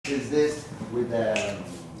is this with the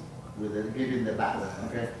giving the back.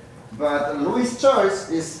 Okay, but Louis' choice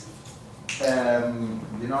is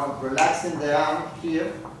you know, relaxing the arm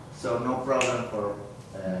here, so no problem for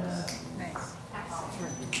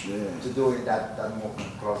to doing that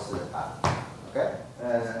movement across the arm. Okay,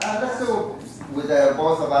 and let's do with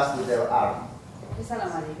both of us with the arm. Esa la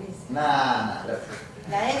madrileña. Nah, let's do.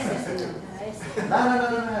 La S, señor, la S. No.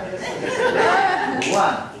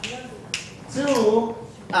 1, 2,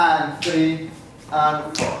 and 3,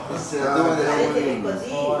 and 4. Doing the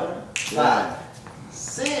 4, 5,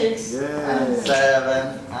 6, and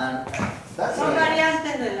 7, and 8. That's Son it.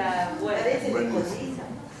 variantes de la vuelta. Buenísimo.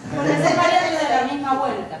 Porque son variantes de la misma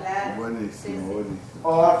vuelta. Buenísimo, buenísimo.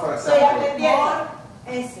 Or, for Estoy example, aprendiendo.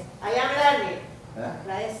 S. Allá me dale.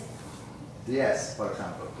 La S. yes, for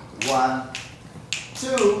example. 1,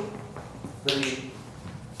 2, 3,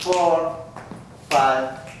 4,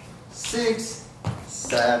 5, 6,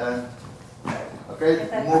 7, 8. Okay,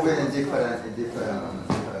 moving in different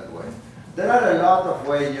way. There are a lot of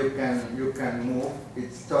ways you can move.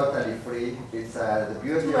 It's totally free. It's the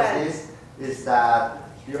beauty of this is that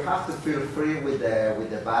you have to feel free with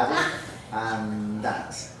the body and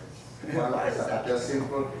dance. Well, just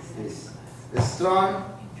simple is strong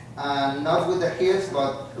and not with the heels,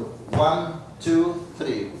 but 1, 2,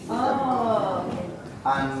 3. Oh.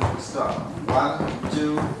 And strong. 1,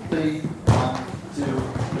 2, 3. 1, 2,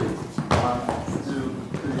 3. 1, 2,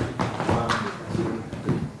 3. 1, 2,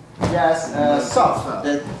 3. Yes, soft.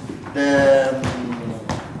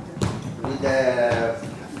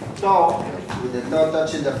 With the toe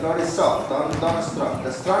touching the floor is soft. Don't strong.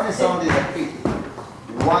 The strong is only the feet.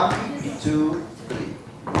 1, 2, 3.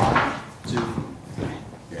 1,